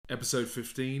Episode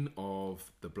 15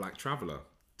 of The Black Traveller.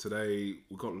 Today,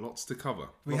 we've got lots to cover.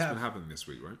 What's been happening this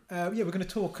week, right? We're going to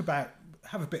talk about,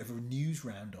 have a bit of a news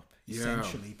roundup,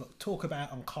 essentially, but talk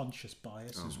about unconscious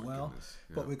bias as well.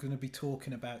 Yeah. But we're going to be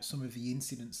talking about some of the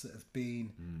incidents that have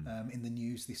been in the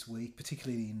news this week,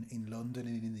 particularly in London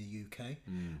and in the UK.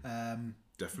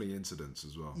 Definitely incidents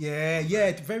as well. Yeah,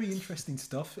 very interesting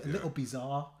stuff. A little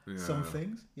bizarre, some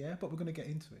things. Yeah, but we're going to get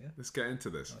into it, yeah? Let's get into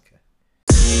this. Okay.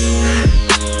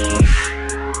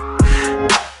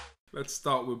 Let's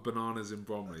start with bananas in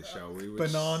Bromley, shall we?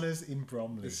 Bananas in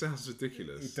Bromley. It sounds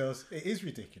ridiculous. It does. It is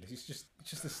ridiculous. It's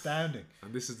just astounding.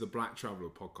 And this is the Black Traveller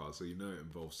podcast, so you know it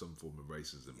involves some form of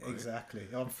racism, right? Exactly.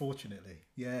 Unfortunately.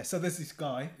 Yeah. So there's this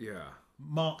guy. Yeah.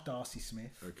 Mark Darcy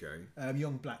Smith. Okay.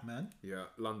 Young black man. Yeah.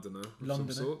 Londoner of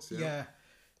some sorts. Yeah.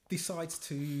 Decides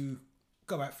to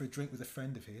go out for a drink with a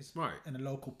friend of his. Right. In a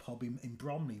local pub in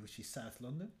Bromley, which is South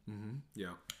London. Mm-hmm.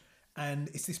 Yeah. And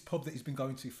it's this pub that he's been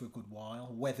going to for a good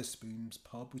while, Wetherspoon's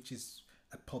Pub, which is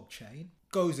a pub chain.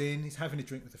 Goes in, he's having a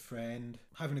drink with a friend,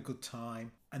 having a good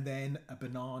time, and then a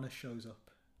banana shows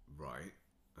up. Right,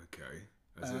 okay.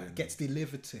 Gets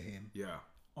delivered to him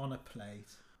on a plate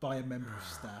by a member of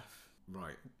staff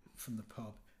from the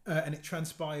pub. And it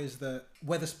transpires that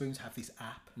Wetherspoons have this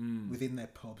app within their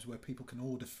pubs where people can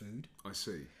order food. I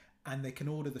see. And they can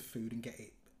order the food and get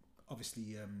it,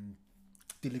 obviously...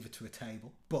 delivered to a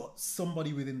table, but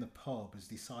somebody within the pub has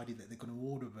decided that they're going to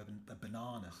order a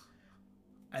banana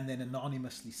and then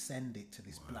anonymously send it to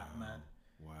this black man.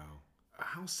 Wow.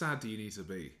 How sad do you need to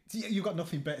be? You've got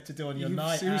nothing better to do on your night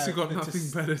out. You've seriously got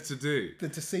nothing better to do than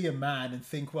to see a man and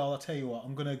think, well, I'll tell you what,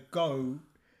 I'm going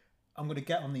to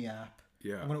get on the app.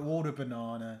 Yeah. I'm going to order a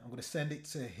banana. I'm going to send it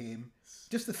to him.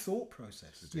 Just the thought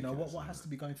process. You know, what has to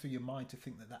be going through your mind to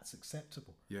think that that's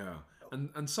acceptable. Yeah.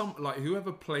 And some, like,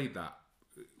 whoever played that,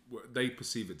 they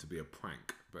perceive it to be a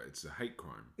prank, but it's a hate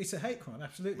crime. It's a hate crime,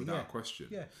 absolutely. Without question.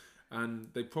 Yeah. And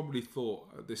they probably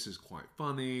thought, this is quite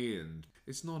funny, and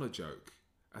it's not a joke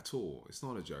at all. It's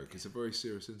not a joke. It's a very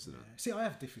serious incident. Yeah. See, I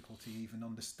have difficulty even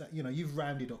understand. You know, you've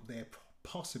rounded up there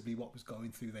possibly what was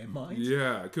going through their minds.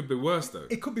 Yeah, it could be worse though.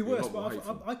 It could be worse, but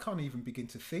I can't even begin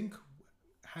to think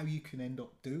how you can end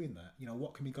up doing that. You know,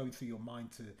 what can be going through your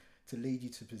mind to lead you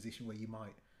to a position where you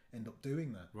might end up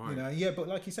doing that. Right. You know, yeah, but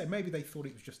like you said, maybe they thought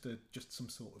it was just some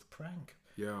sort of prank.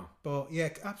 Yeah. But yeah,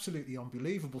 absolutely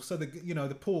unbelievable. So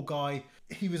the poor guy,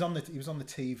 he was on the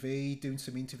TV doing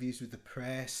some interviews with the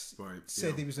press. Right.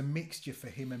 Said there was a mixture for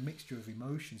him, a mixture of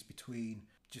emotions between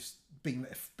just being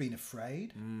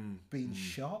afraid, being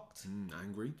shocked,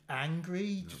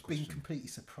 angry, just being completely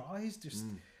surprised. Just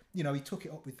you know, he took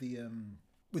it up with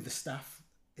the staff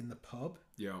in the pub.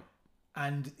 Yeah.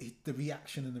 And the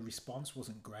reaction and the response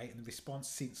wasn't great, and the response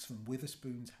since from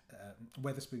Wetherspoon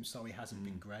hasn't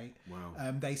been great. Wow.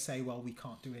 They say, well, we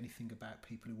can't do anything about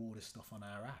people who order stuff on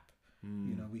our app.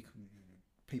 You know,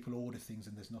 people order things,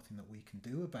 and there's nothing that we can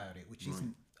do about it, which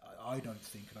isn't. I don't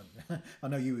think. I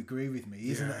know you agree with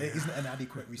me. Isn't an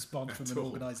adequate response from an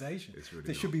organisation.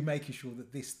 They should be making sure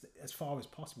that this, as far as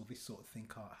possible, this sort of thing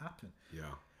can't happen. Yeah,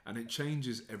 and it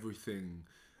changes everything.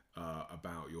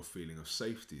 About your feeling of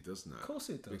safety, doesn't it? Of course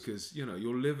it does. Because, you know,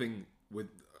 you're living with,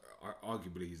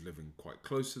 arguably he's living quite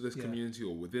close to this community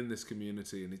or within this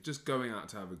community, and he's just going out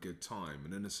to have a good time,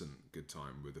 an innocent good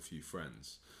time with a few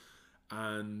friends.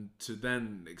 And to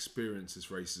then experience this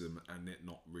racism and it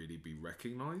not really be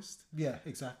recognised. Yeah,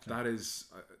 exactly. That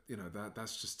is,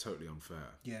 that's just totally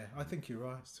unfair. Yeah, I think you're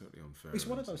right. It's totally unfair. It's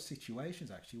one of those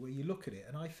situations, actually, where you look at it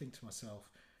and I think to myself,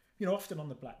 you know, often on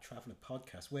the Black Traveller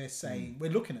podcast, we're saying, we're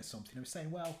looking at something and we're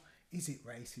saying, well, is it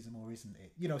racism or isn't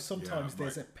it? You know, sometimes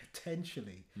there's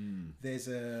there's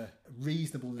a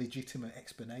reasonable, legitimate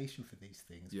explanation for these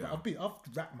things. Yeah. But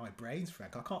I've racked my brains,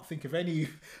 Frank. I can't think of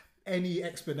any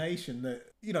explanation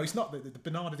that, you know, it's not that the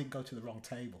banana didn't go to the wrong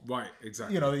table. Right,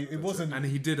 exactly. You know, it wasn't... And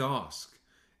he did ask,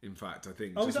 in fact, I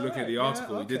think, just looking at the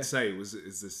article, he did say, is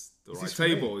this the right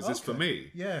table? Is this for me?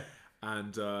 Yeah.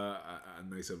 And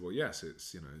they said, well, yes,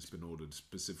 it's been ordered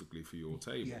specifically for your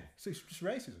table. Yeah, so it's just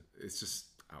racism. It's just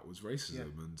outwards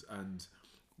racism, and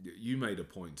you made a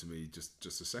point to me just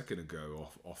a second ago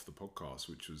off the podcast,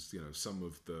 which was, you know, some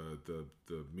of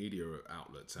the media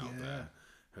outlets out there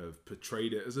have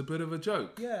portrayed it as a bit of a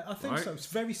joke. Yeah, I think so. It's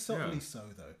very subtly so,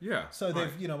 though. Yeah. So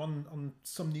they've, you know, on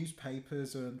some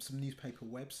newspapers or some newspaper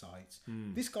websites,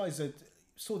 this guy's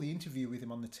saw the interview with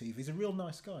him on the TV. He's a real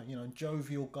nice guy, you know,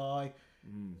 jovial guy.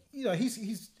 You know,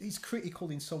 he's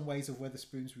critical in some ways of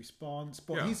Wetherspoon's response,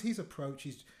 but his approach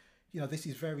is, this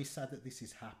is very sad that this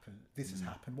has happened.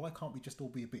 Why can't we just all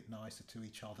be a bit nicer to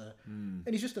each other? And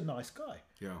he's just a nice guy.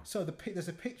 Yeah. So there's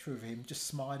a picture of him just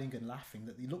smiling and laughing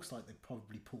that he looks like they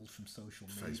probably pulled from social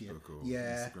media. Facebook or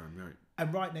Instagram, right.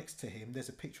 And right next to him, there's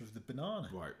a picture of the banana.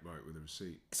 Right, with a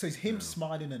receipt. So it's him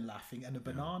smiling and laughing and a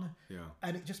banana. Yeah.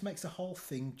 And it just makes the whole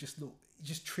thing just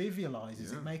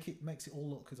trivialises it. Makes it all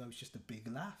look as though it's just a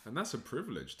big laugh. And that's a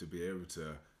privilege to be able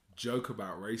to joke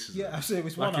about racism. Yeah, absolutely. It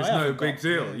was one it's no big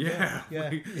deal. Yeah.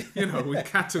 We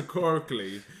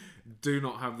categorically do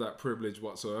not have that privilege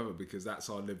whatsoever, because that's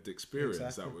our lived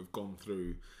experience that we've gone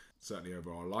through, certainly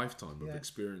over our lifetime, of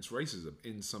experienced racism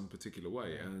in some particular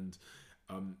way. And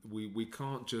we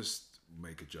can't just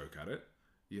make a joke at it.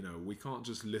 We can't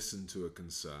just listen to a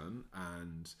concern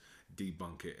and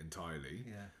debunk it entirely.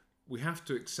 Yeah. We have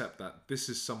to accept that this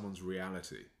is someone's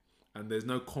reality, and there's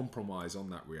no compromise on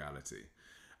that reality.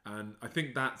 And I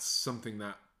think that's something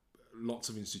that lots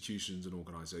of institutions and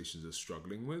organisations are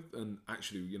struggling with. And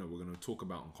actually, we're going to talk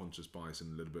about unconscious bias in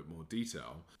a little bit more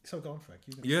detail. So go on, Frank.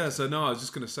 So no, I was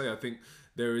just going to say, I think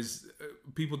there is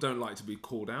people don't like to be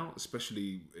called out,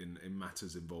 especially in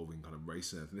matters involving kind of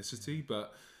race and ethnicity.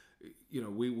 But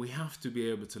we have to be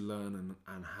able to learn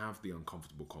and have the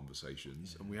uncomfortable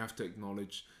conversations, and we have to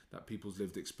acknowledge that people's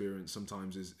lived experience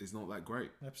sometimes is not that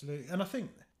great. Absolutely. And I think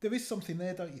there is something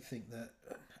there, don't you think, that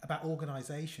about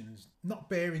organisations not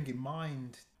bearing in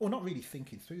mind, or not really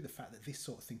thinking through the fact that this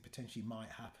sort of thing potentially might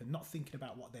happen, not thinking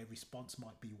about what their response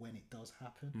might be when it does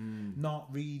happen,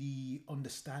 not really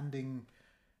understanding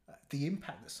the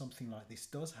impact that something like this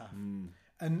does have.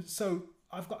 And so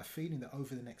I've got a feeling that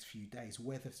over the next few days,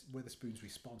 Wetherspoon's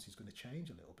response is going to change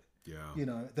a little bit.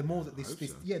 Yeah. The more that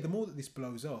the more that this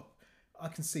blows up, I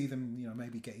can see them,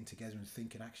 maybe getting together and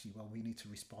thinking, actually, well, we need to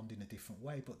respond in a different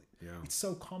way. But it's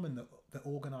so common that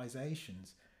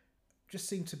organisations just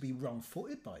seem to be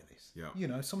wrong-footed by this.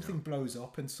 Yeah. Something blows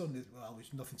up and suddenly, well,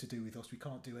 it's nothing to do with us. We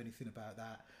can't do anything about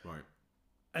that. Right.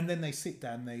 And then they sit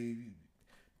down,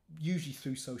 usually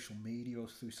through social media or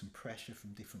through some pressure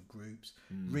from different groups,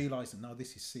 realise that, no,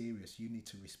 this is serious. You need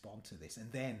to respond to this.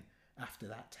 And then after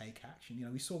that, take action.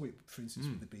 We saw it, for instance,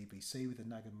 with the BBC, with the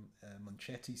Naga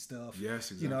Munchetti stuff.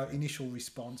 Yes, exactly. Initial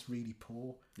response really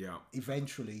poor. Yeah.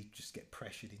 Eventually, just get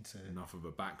pressured into enough of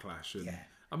a backlash. And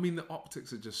I mean, the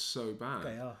optics are just so bad.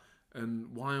 They are.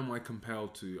 And why am I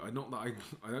compelled to? I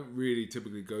don't really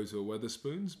typically go to a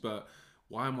Wetherspoons, but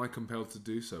why am I compelled to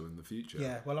do so in the future?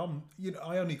 Yeah, well,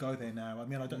 I only go there now. I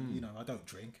mean, I don't, I don't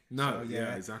drink. No, so,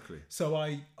 exactly. So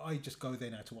I just go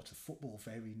there now to watch the football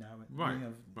very now and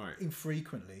right,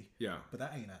 infrequently. Yeah, but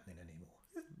that ain't happening anymore.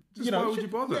 Why would you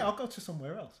bother? Yeah, I'll go to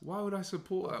somewhere else. Why would I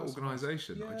support that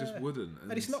organisation? Yeah. I just wouldn't.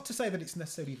 And it's not to say that it's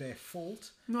necessarily their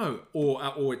fault. No,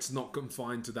 or it's not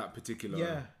confined to that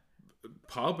particular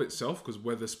pub itself, because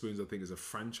Wetherspoons, I think, is a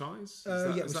franchise.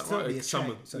 Is that right? It's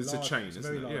a chain, isn't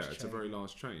it? Yeah, it's a very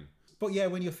large chain. But yeah,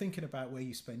 when you're thinking about where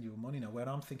you spend your money now, when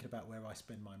I'm thinking about where I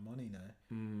spend my money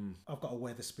now, I've got a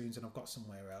Wetherspoons and I've got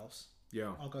somewhere else.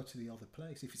 Yeah, I'll go to the other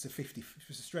place. If it's a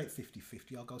straight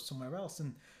 50-50, I'll go somewhere else.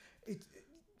 And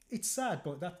it's sad,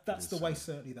 but that's the way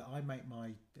certainly that I make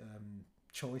my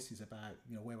choices about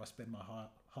where I spend my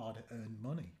hard-earned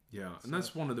money. Yeah, and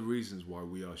that's one of the reasons why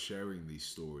we are sharing these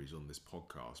stories on this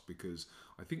podcast, because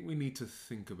I think we need to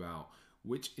think about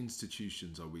which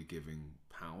institutions are we giving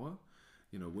power,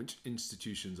 which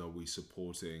institutions are we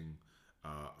supporting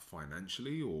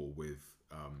financially or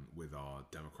with our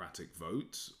democratic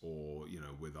votes, or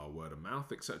with our word of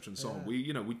mouth, etc. and so on.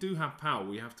 We do have power.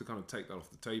 We have to kind of take that off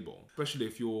the table, especially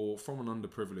if you're from an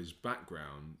underprivileged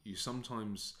background. You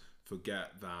sometimes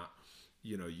forget that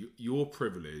your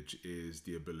privilege is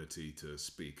the ability to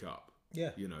speak up.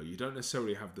 You don't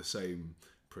necessarily have the same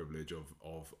privilege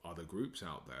of other groups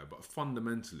out there, but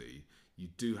fundamentally you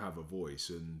do have a voice,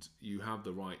 and you have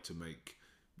the right to make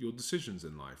your decisions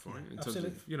in life, right? In terms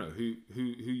of who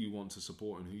you want to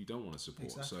support and who you don't want to support.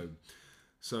 Exactly.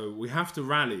 So we have to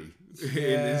rally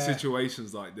in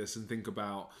situations like this and think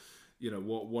about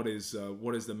what is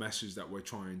the message that we're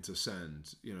trying to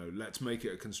send. Let's make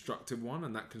it a constructive one,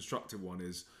 and that constructive one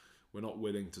is we're not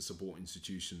willing to support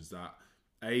institutions that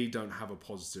don't have a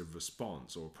positive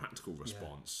response or a practical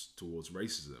response towards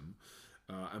racism,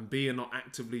 and B, are not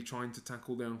actively trying to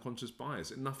tackle their unconscious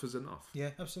bias. Enough is enough. Yeah,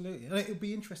 absolutely. And it'll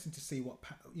be interesting to see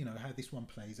how this one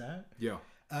plays out. Yeah.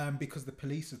 Because the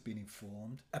police have been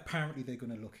informed. Apparently, they're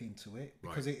going to look into it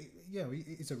because it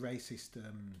is a racist.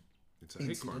 It's a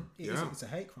hate crime. It's a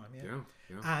hate crime, yeah.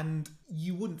 And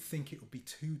you wouldn't think it would be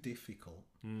too difficult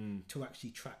to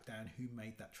actually track down who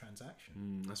made that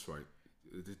transaction. That's right.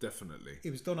 definitely.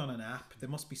 It was done on an app. There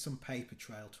must be some paper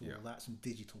trail to all that, some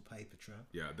digital paper trail.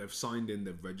 Yeah, they've signed in,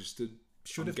 they've registered.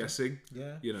 Should I'm have guessing.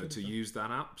 Yeah. To use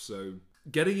that app. So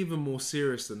getting even more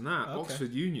serious than that,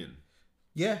 Oxford Union.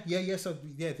 Yeah. So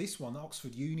this one,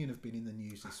 Oxford Union, have been in the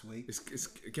news this week.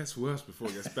 It gets worse before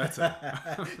it gets better.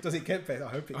 Does it get better? I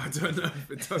hope it. I don't know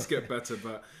if it does get better,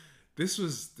 but this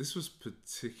was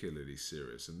particularly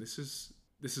serious, and this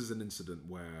is an incident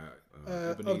where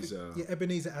Ebenezer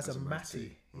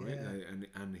Azamati, right?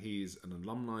 And he's an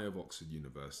alumni of Oxford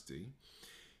University.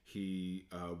 He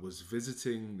was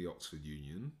visiting the Oxford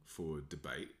Union for a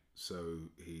debate, so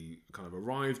he kind of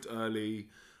arrived early.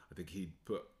 I think he'd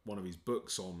put one of his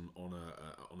books on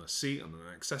a seat, on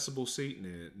an accessible seat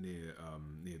near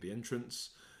the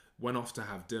entrance. Went off to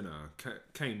have dinner,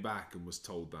 came back and was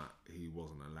told that he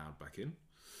wasn't allowed back in.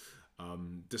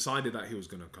 Decided that he was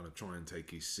going to kind of try and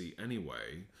take his seat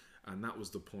anyway, and that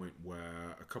was the point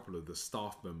where a couple of the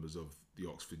staff members of the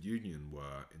Oxford Union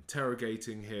were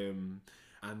interrogating him,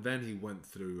 and then he went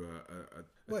through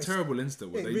a terrible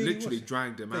incident where they really literally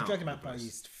dragged him out. They dragged him out by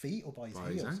his feet or by his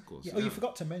heels. Ankles. Yeah. Oh, you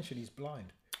forgot to mention he's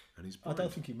blind. And he's blind. I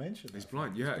don't think you mentioned that. He's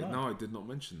blind. Yeah, no, I did not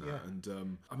mention that. Yeah.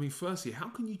 And I mean, firstly, how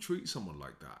can you treat someone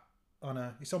like that? I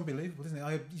know, it's unbelievable, isn't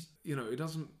it? It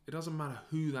doesn't matter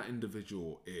who that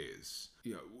individual is.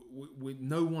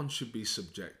 No one should be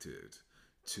subjected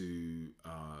to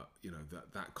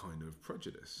that kind of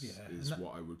prejudice. Is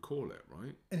what I would call it,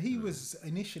 right? And he was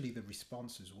initially the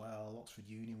response as well. Oxford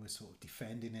Union was sort of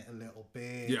defending it a little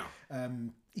bit. Yeah.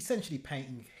 Essentially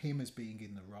painting him as being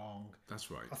in the wrong.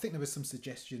 That's right. I think there were some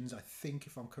suggestions. I think,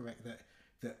 if I'm correct, that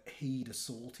he'd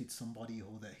assaulted somebody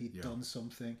or that he'd done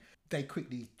something. They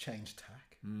quickly changed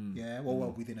tack.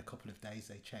 Well, within a couple of days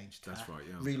they changed tack. That's right,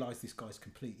 yeah. Realised this guy's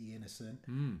completely innocent.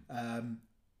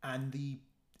 And the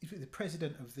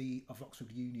president of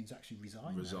Oxford Union's actually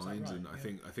resigned. Right? And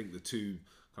I think the two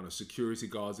kind of security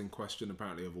guards in question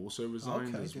apparently have also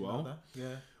resigned as well.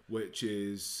 Yeah. Which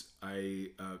is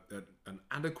an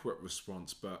adequate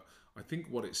response, but I think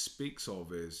what it speaks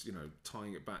of is,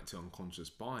 tying it back to unconscious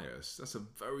bias. That's a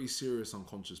very serious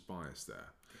unconscious bias there,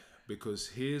 because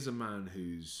here's a man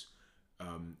who's,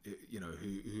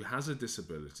 who has a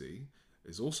disability,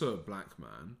 is also a black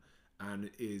man, and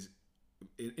is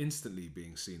instantly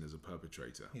being seen as a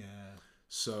perpetrator. Yeah.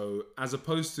 So as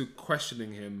opposed to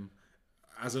questioning him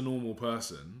as a normal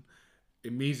person,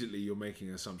 immediately you're making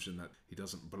an assumption that he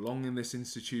doesn't belong in this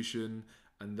institution,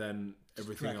 and then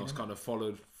everything else kind of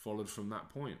followed from that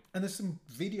point. And there's some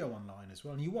video online as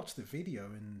well, and you watch the video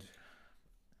and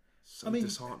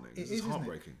disheartening. It's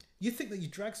heartbreaking. You think that you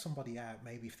drag somebody out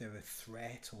maybe if they're a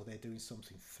threat or they're doing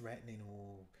something threatening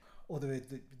or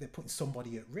they're putting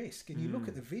somebody at risk, and you look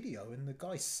at the video and the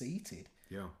guy's seated.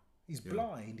 Yeah. He's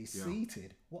blind, he's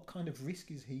seated. What kind of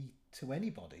risk is he to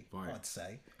anybody, I'd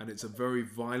say? And it's a very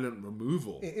violent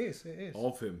removal. It is.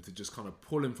 Of him, to just kind of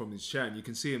pull him from his chair. And you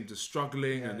can see him just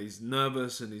struggling, and he's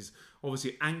nervous, and he's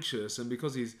obviously anxious. And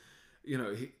because he's,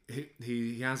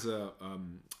 he has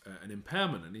an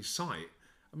impairment in his sight.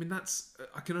 I mean,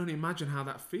 I can only imagine how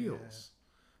that feels.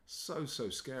 So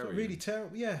scary. So really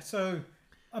terrible. Yeah, so...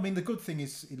 I mean, the good thing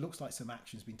is it looks like some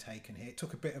action's been taken here. It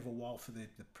took a bit of a while for the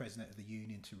president of the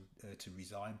union to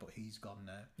resign, but he's gone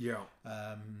now. Yeah.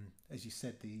 As you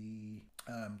said, the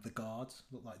guards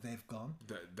look like they've gone.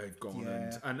 They've gone,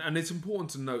 yeah. and it's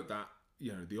important to note that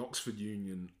the Oxford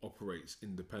Union operates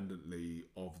independently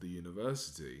of the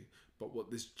university. But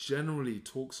what this generally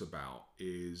talks about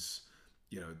is,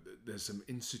 there's some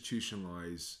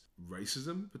institutionalized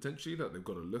racism potentially that they've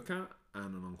got to look at,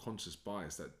 and an unconscious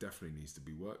bias that definitely needs to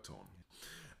be worked on.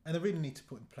 And they really need to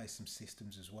put in place some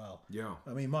systems as well. Yeah.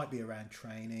 I mean, it might be around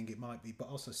training, it might be, but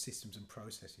also systems and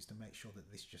processes to make sure that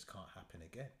this just can't happen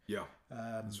again. Yeah.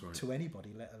 That's right. To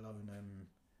anybody, let alone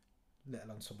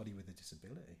somebody with a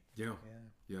disability. Yeah.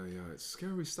 It's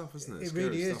scary stuff, isn't it? It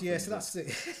really is. Yeah. So that's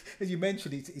it. As you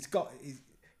mentioned, it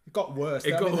got worse.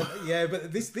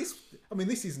 But this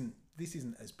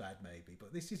isn't as bad maybe,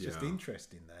 but this is just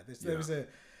interesting. There was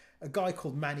a guy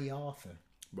called Manny Arthur,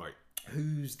 right,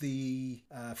 who's the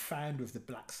founder of the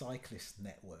Black Cyclists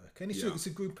Network, and it's a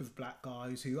group of black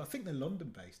guys who I think they're London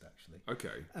based actually.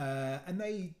 Okay. And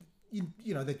they,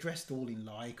 they're dressed all in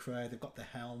lycra. They've got the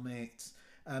helmets.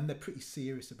 They're pretty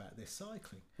serious about their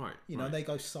cycling. Right. They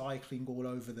go cycling all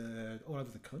over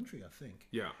the country, I think.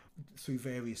 Yeah. Through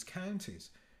various counties.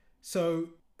 So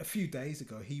a few days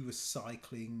ago, he was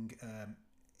cycling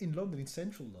in London, in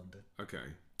central London.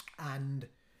 Okay. And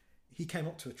he came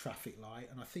up to a traffic light,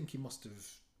 and I think he must have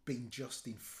been just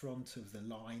in front of the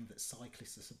line that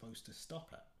cyclists are supposed to stop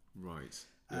at. Right.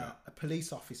 Yeah. A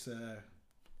police officer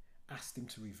asked him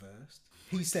to reverse.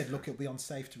 He said, look, it'll be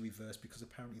unsafe to reverse because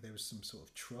apparently there was some sort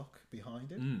of truck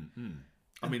behind him.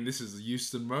 I mean, this is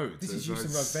Euston Road. This is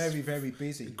Euston Road, very, very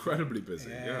busy. Incredibly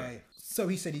busy, yeah. So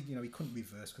he said he couldn't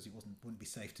reverse because it wouldn't be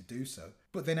safe to do so.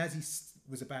 But then as he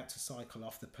was about to cycle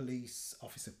off, the police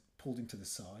officer pulled him to the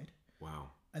side. Wow.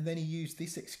 And then he used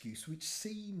this excuse, which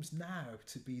seems now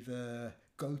to be the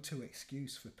go-to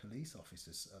excuse for police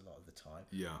officers a lot of the time.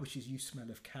 Yeah. Which is, you smell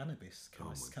of cannabis.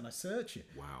 Can I search it?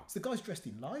 Wow. So the guy's dressed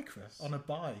in lycra on a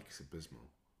bike. It's abysmal.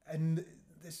 And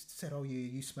they said, oh,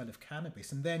 you smell of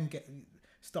cannabis. And then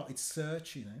started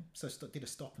searching him. So did a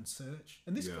stop and search.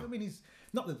 And this, I mean, he's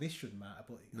not that this shouldn't matter,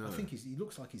 but I think he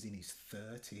looks like he's in his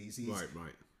 30s.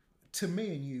 Right. To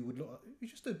me and you would look,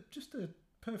 he's just a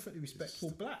perfectly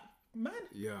respectable black man.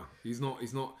 Yeah, he's not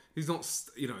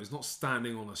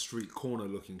standing on a street corner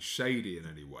looking shady in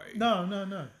any way. No.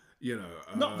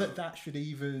 Not that should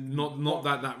even not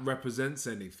that represents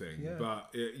anything. Yeah.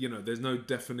 But there's no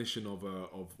definition of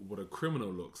what a criminal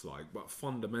looks like. But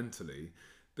fundamentally,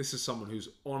 this is someone who's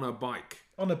on a bike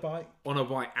at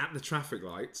the traffic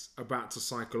lights, about to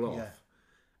cycle off,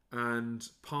 and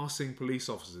passing police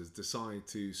officers decide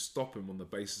to stop him on the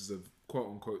basis of quote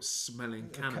unquote smelling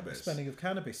cannabis. Smelling of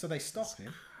cannabis. So they stop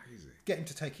him. Crazy. Get him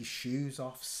to take his shoes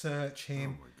off, search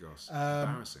him. Oh my gosh,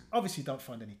 embarrassing. Obviously don't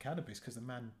find any cannabis because the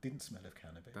man didn't smell of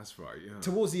cannabis. That's right, yeah.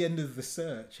 Towards the end of the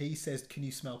search, he says, can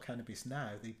you smell cannabis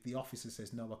now? The officer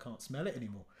says, no, I can't smell it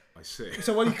anymore. I see.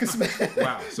 So you can smell it.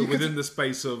 Wow, so within the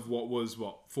space of 4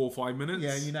 or 5 minutes?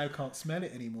 Yeah, you now can't smell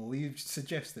it anymore. You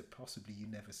suggest that possibly you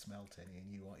never smelt any and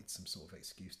you wanted some sort of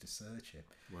excuse to search it.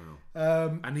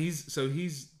 Wow. And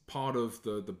he's part of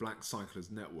the Black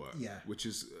Cyclists Network, which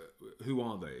is who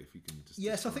are they? If you can just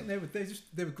yes, I think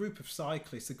they're a group of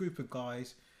cyclists, a group of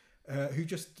guys who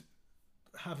just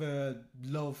have a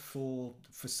love for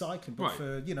cycling, but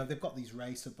for they've got these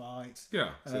racer bikes.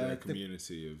 Yeah, so they're a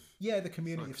community of the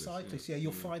community cyclists, of cyclists. Yeah,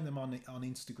 you'll find them on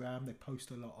Instagram. They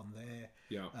post a lot on there.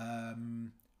 Yeah.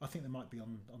 I think they might be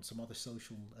on some other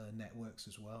social networks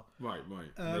as well. Right.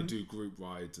 They do group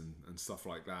rides and stuff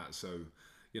like that. So.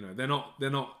 They're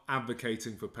not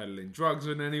advocating for peddling drugs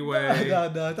in any way. No,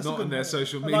 that's not on their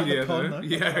social media. Like the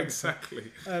yeah,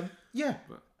 exactly.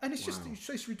 And it's just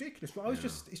it's ridiculous. But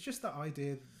it's just that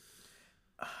idea.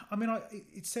 I mean,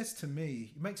 it says to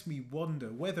me, it makes me wonder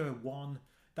whether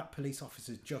that police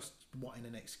officer just wanting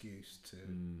an excuse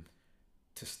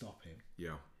to stop him.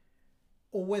 Yeah.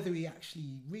 Or whether he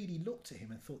actually really looked at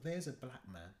him and thought, "There's a black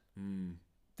man."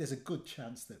 There's a good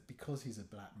chance that because he's a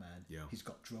black man, he's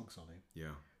got drugs on him.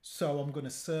 Yeah. So I'm going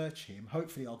to search him.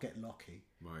 Hopefully I'll get lucky,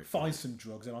 find some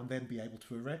drugs, and I'll then be able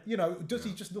to arrest. Does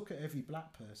he just look at every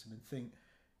black person and think,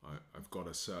 I've got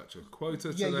to search a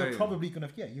quota today? Yeah, you're probably going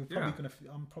to.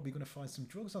 I'm probably going to find some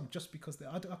drugs on just because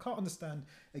I can't understand.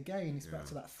 Again, it's back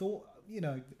to that thought.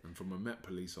 And from a Met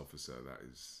police officer, that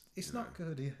is. It's not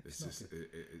good. Yeah.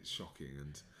 It's shocking,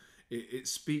 and it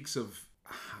speaks of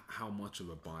how much of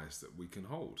a bias that we can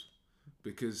hold,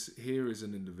 because here is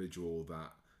an individual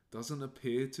that doesn't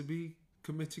appear to be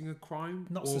committing a crime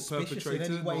not or perpetrator, in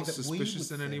any way not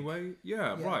suspicious in any way.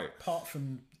 Yeah, right. Apart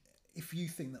from if you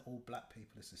think that all black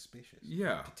people are suspicious,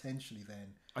 potentially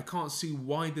then I can't see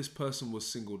why this person was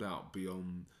singled out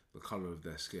beyond the colour of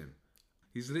their skin.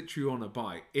 He's literally on a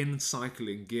bike in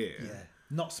cycling gear. Yeah.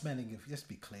 Not smelling of. Just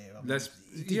be clear. I mean,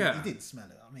 he didn't smell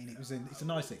it. I mean, it's a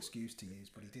nice excuse to use,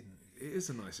 but he didn't. It is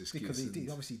a nice excuse because he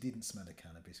obviously didn't smell the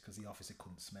cannabis because the officer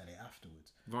couldn't smell it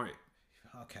afterwards. Right.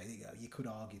 Okay, you could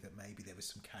argue that maybe there was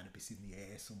some cannabis in the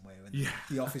air somewhere, and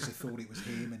the officer thought it was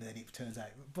him, and then it turns out.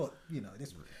 But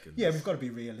we've got to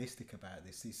be realistic about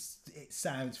this. It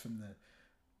sounds from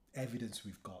the evidence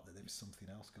we've got that there was something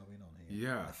else going on here.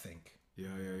 Yeah, I think.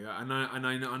 Yeah, and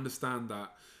I understand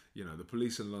that. The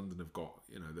police in London have got,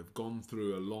 they've gone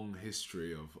through a long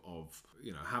history of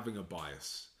having a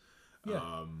bias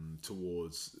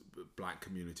towards black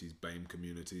communities, BAME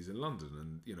communities in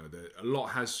London. And, a lot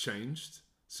has changed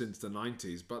since the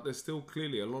 90s, but there's still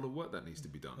clearly a lot of work that needs to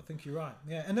be done. I think you're right.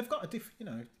 Yeah, and they've got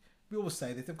we always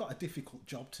say that they've got a difficult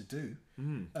job to do.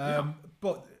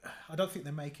 But I don't think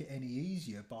they make it any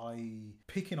easier by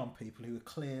picking on people who are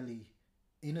clearly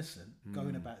innocent,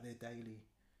 going about their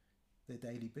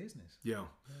daily business. Yeah.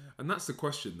 And that's the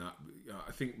question that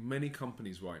I think many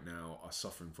companies right now are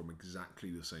suffering from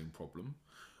exactly the same problem,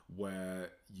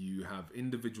 where you have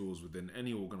individuals within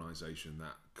any organization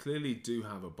that clearly do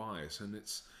have a bias, and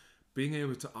it's being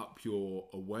able to up your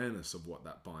awareness of what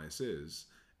that bias is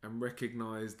and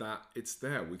recognize that it's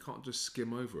there. We can't just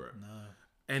skim over it. No.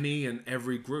 Any and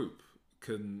every group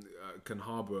can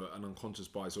harbor an unconscious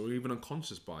bias, or even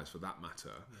unconscious bias for that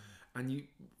matter. And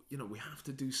we have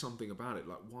to do something about it.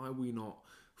 Like, why are we not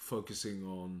focusing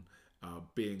on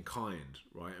being kind,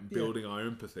 right, and building our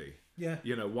empathy? Yeah.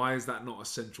 Why is that not a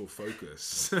central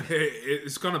focus?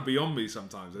 It's kind of beyond me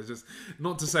sometimes. It's just,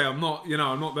 not to say I'm not,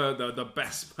 I'm not the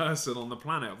best person on the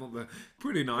planet. I'm not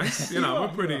pretty nice, I'm a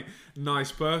pretty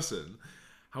nice person.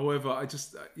 However, I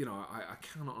just, I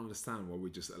cannot understand why we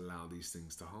just allow these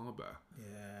things to harbour.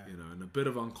 Yeah. And a bit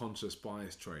of unconscious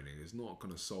bias training is not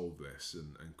going to solve this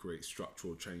and create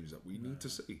structural change that we need to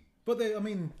see. But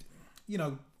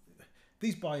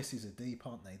these biases are deep,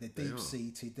 aren't they? They're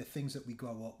deep-seated. They're things that we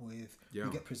grow up with. Yeah.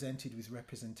 We get presented with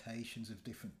representations of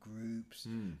different groups,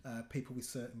 people with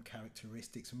certain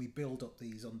characteristics, and we build up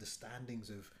these understandings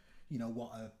of,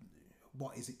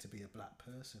 what is it to be a black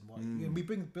person? And we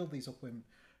build these up when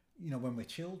we're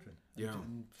children,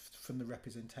 and from the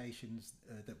representations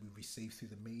that we receive through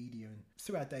the media and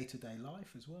through our day-to-day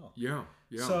life as well. Yeah.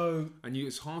 So, and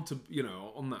it's hard to,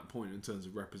 on that point in terms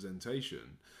of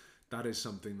representation, that is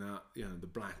something that the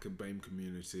black and BAME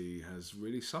community has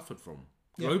really suffered from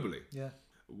globally. Yeah.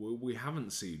 We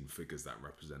haven't seen figures that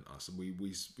represent us, and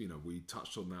we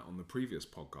touched on that on the previous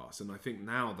podcast. And I think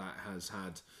now that has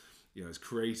had, has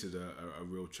created a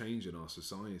real change in our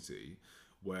society,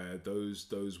 where those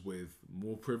with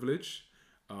more privilege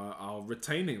are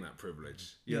retaining that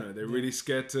privilege. They're really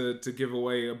scared to give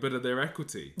away a bit of their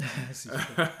equity.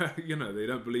 They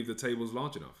don't believe the table's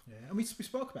large enough. Yeah, and we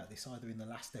spoke about this either in the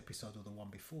last episode or the one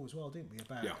before as well, didn't we?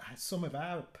 About some of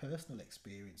our personal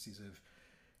experiences of,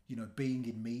 being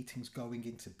in meetings, going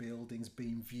into buildings,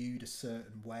 being viewed a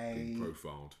certain way,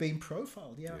 being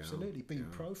profiled. Yeah, absolutely, being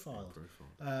profiled.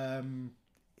 And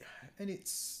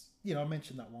it's, I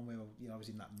mentioned that one where I was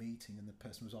in that meeting and the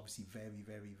person was obviously very,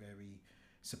 very, very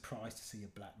surprised to see a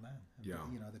black man.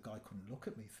 And, the guy couldn't look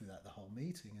at me through the whole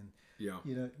meeting.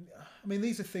 And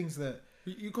these are things that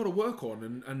you've got to work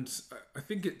on, and I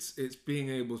think it's being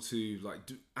able to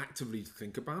actively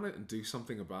think about it and do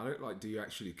something about it. Like, do you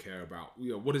actually care about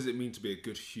what does it mean to be a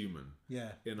good human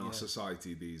in our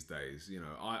society these days?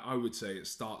 I would say it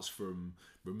starts from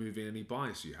removing any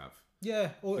bias you have.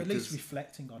 Or at least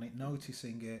reflecting on it,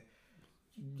 noticing it.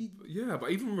 Yeah, but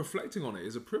even reflecting on it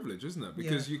is a privilege, isn't it?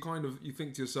 Because you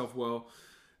think to yourself, well,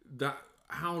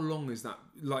 how long is that?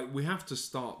 Like, we have to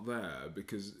start there,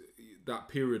 because that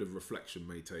period of reflection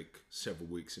may take several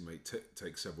weeks, it may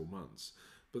take several months,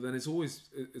 but then it's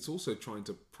also trying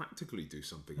to practically do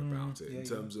something about it in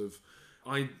terms of,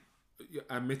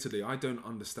 admittedly, I don't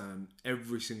understand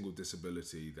every single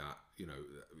disability that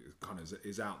kind of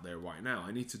is out there right now.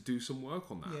 I need to do some work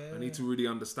on that. I need to really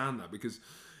understand that, because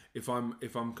if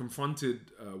I'm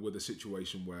confronted with a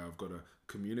situation where I've got to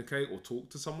communicate or talk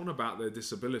to someone about their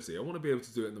disability, I want to be able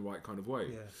to do it in the right kind of way.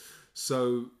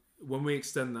 So when we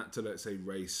extend that to, let's say,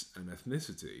 race and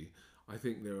ethnicity, I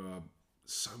think there are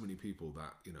so many people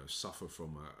that suffer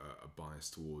from a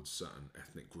bias towards certain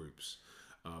ethnic groups,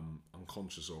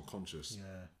 unconscious or conscious.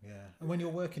 And when you're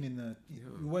working in the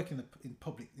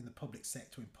public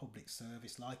sector, in public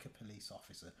service, like a police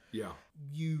officer,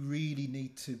 you really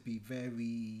need to be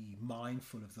very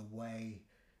mindful of the way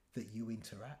that you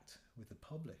interact with the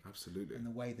public. Absolutely. And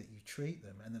the way that you treat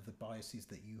them, and of the biases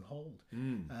that you hold.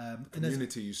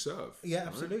 Community you serve. Yeah,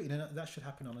 absolutely. And that should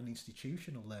happen on an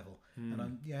institutional level. And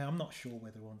I'm not sure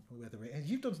whether it has.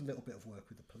 You've done a little bit of work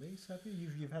with the police, have you?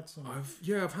 You've had some. I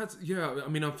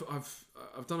mean,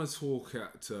 I've done a talk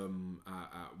at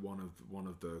one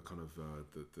of the kind of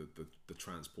the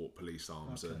transport police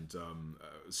arms, and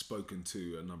spoken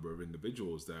to a number of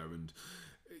individuals there, and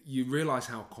you realise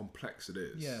how complex it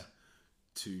is.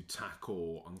 To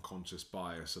tackle unconscious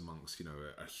bias amongst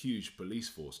a huge police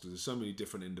force, because there's so many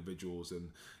different individuals,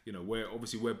 and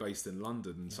we're based in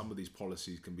London, and some of these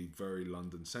policies can be very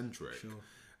London centric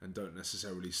and don't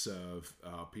necessarily serve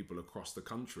people across the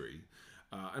country.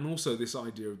 And also this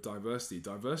idea of diversity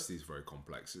is very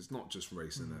complex. It's not just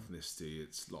race and ethnicity,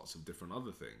 it's lots of different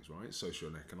other things, right? Social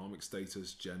and economic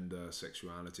status, gender,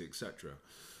 sexuality, etc.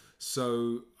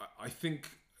 So I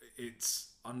think it's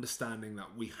understanding that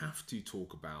we have to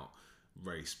talk about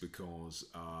race, because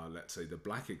let's say the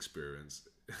black experience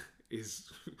is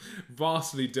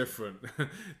vastly different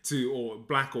or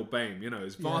black or BAME,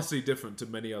 is vastly different to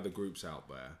many other groups out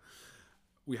there.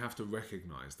 We have to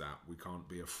recognise that. We can't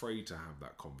be afraid to have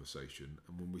that conversation.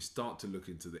 And when we start to look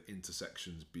into the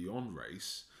intersections beyond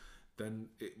race, then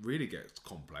it really gets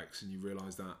complex, and you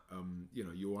realise that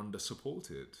you're under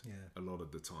supported a lot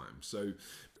of the time. So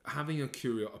having a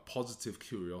positive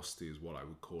curiosity is what I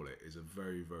would call it, is a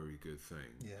very, very good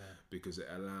thing. Because it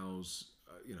allows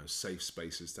safe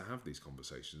spaces to have these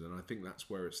conversations. And I think that's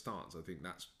where it starts. I think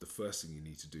that's the first thing you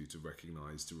need to do, to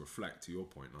recognise, to reflect, to your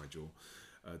point, Nigel,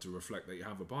 to reflect that you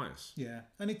have a bias. Yeah,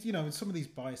 and and some of these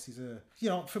biases are,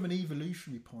 from an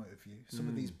evolutionary point of view, some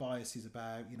of these biases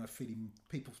about,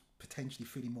 people potentially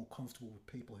feeling more comfortable with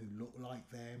people who look like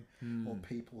them, or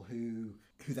people who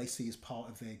they see as part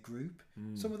of their group.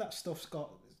 Some of that stuff's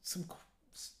got some,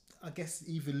 I guess,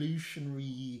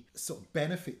 evolutionary sort of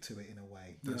benefit to it in a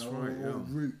way, or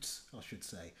roots, I should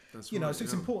say. So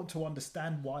it's important to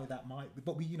understand why that might be,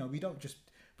 but we don't just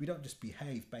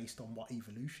behave based on what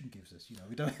evolution gives us.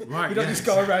 We don't just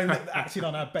go around acting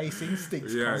on our base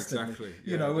instincts constantly.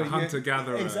 Exactly. The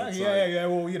hunter-gatherer. Exactly.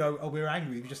 Or we're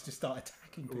angry, we just start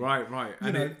attacking people. Right.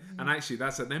 And actually,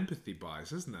 that's an empathy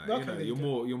bias, isn't it? Okay, you're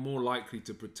more likely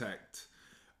to protect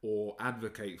or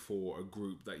advocate for a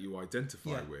group that you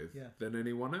identify with than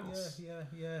anyone else.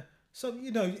 Yeah. So,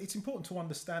 it's important to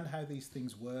understand how these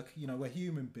things work. We're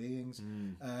human beings.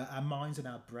 Our minds and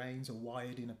our brains are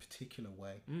wired in a particular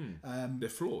way. They're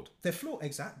flawed.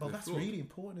 Exactly. Well, that's really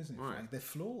important, isn't it, Frank? They're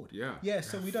flawed. Yeah.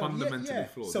 So we don't... Fundamentally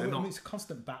flawed. So it's a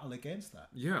constant battle against that.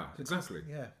 Yeah, exactly.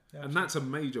 And that's a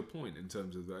major point in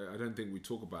terms of... I don't think we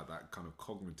talk about that kind of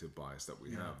cognitive bias that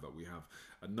we have, that we have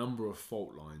a number of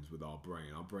fault lines with our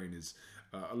brain. Our brain is,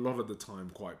 a lot of the time,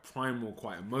 quite primal,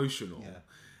 quite emotional. Yeah.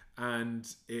 And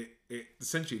it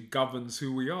essentially governs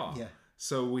who we are. Yeah.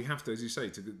 So we have to, as you say,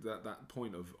 to that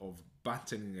point of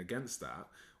battling against that,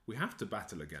 we have to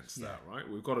battle against that, right?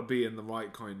 We've got to be in the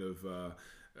right kind of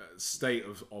state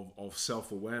of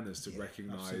self-awareness to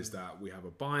recognise that we have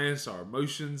a bias, our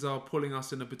emotions are pulling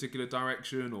us in a particular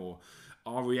direction, or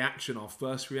our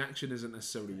first reaction isn't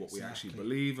necessarily what we actually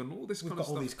believe, and all this kind of stuff.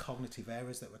 We've got all these cognitive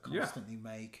errors that we're constantly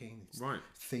making,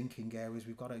 thinking errors.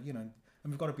 We've got to, and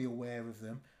we've got to be aware of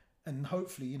them. And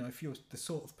hopefully, if you're the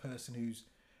sort of person who's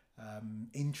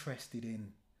interested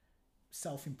in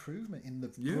self-improvement in the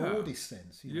broadest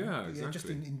sense, exactly. just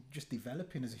in just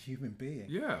developing as a human being,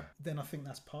 then I think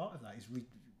that's part of that, is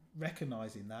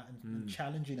recognising that and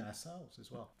challenging ourselves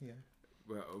as well. Yeah.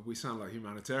 Well, we sound like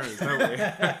humanitarians,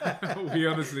 don't we? We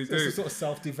honestly do. It's sort of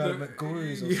self-development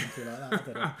gurus or something like that. I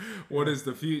don't know. What is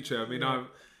the future? I mean,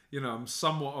 I'm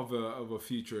somewhat of a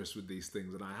futurist with these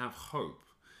things, and I have hope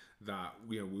that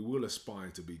we will aspire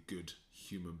to be good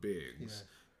human beings,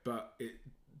 but it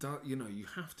does. You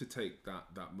have to take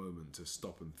that moment to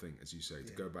stop and think, as you say,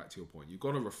 to go back to your point. You've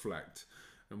got to reflect,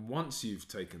 and once you've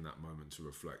taken that moment to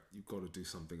reflect, you've got to do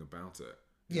something about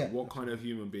it. What kind of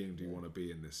human being do you want to be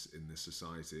in this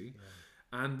society,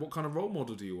 and what kind of role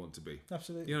model do you want to be?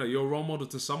 Absolutely. You're a role model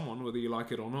to someone, whether you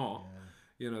like it or not.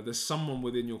 There's someone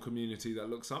within your community that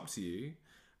looks up to you.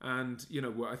 And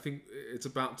I think it's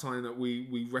about time that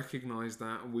we recognise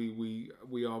that, and we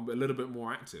are a little bit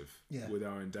more active with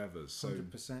our endeavours. So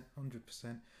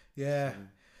 100%. Yeah.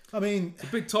 I mean, it's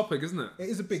a big topic, isn't it? It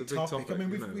is a big topic. I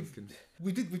mean,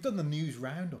 we've done the news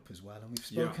roundup as well, and we've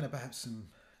spoken about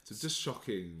some. So just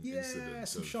shocking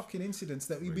incidents. Some shocking incidents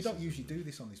that we don't usually do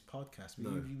this on this podcast.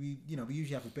 We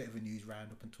usually have a bit of a news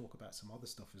roundup and talk about some other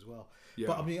stuff as well. Yeah.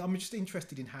 But I mean, I'm just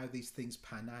interested in how these things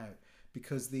pan out.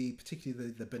 Because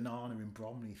particularly the banana in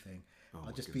Bromley thing,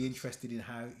 I'll just be interested in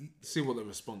how... See what the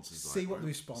response is like. See what the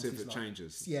response is like. See if it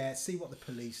changes. Yeah, see what the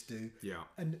police do. Yeah.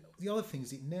 And the other thing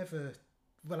is it never...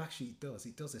 Well, actually it does.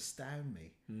 It does astound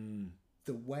me.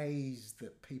 The ways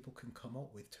that people can come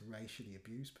up with to racially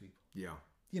abuse people. Yeah.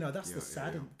 That's the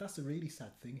sad... That's a really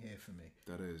sad thing here for me.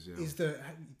 That is, yeah. Is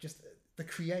the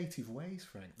creative ways,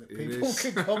 Frank, that people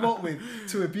can come up with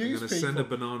to abuse people. I'm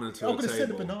going to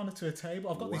send a banana to a table.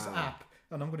 I've got this app,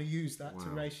 and I'm going to use that to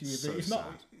racially abuse. It's sad.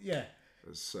 not,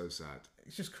 It's so sad.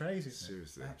 It's just crazy.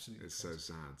 Seriously, absolutely. It's crazy.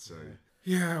 So sad. So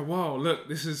well, look,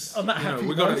 this is. On that happy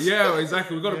we got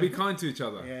exactly. We've got to be kind to each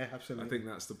other. Yeah, absolutely. I think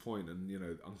that's the point,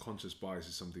 and unconscious bias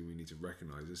is something we need to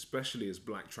recognise, especially as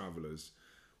black travellers.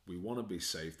 We want to be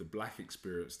safe. The black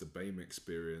experience, the BAME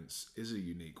experience, is a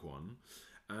unique one.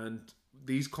 And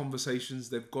these conversations,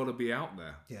 they've got to be out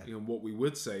there. Yeah. What we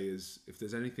would say is, if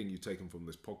there's anything you've taken from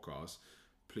this podcast,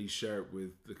 please share it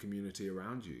with the community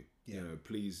around you. Yeah.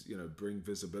 Please, bring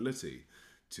visibility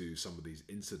to some of these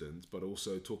incidents, but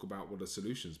also talk about what the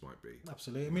solutions might be.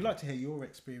 Absolutely. And we'd like to hear your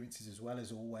experiences as well,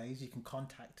 as always. You can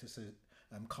contact us at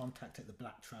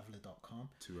contact@theblacktraveller.com.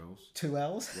 2 L's. 2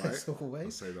 L's, right. As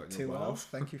always. I'll say that 2 L's.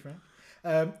 Thank you, Frank.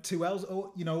 2 L's,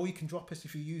 or you can drop us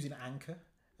if you're using Anchor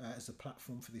as a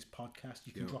platform for this podcast.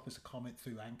 You can drop us a comment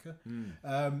through Anchor.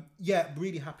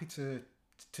 Really happy to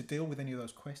deal with any of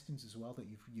those questions as well that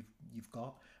you've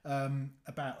got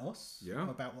about us,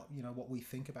 about what we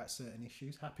think about certain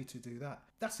issues. Happy to do that.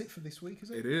 That's it for this week,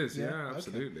 is it? It is,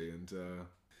 absolutely. Okay. And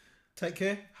Take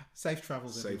care. Safe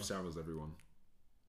travels, Safe everyone. travels, everyone.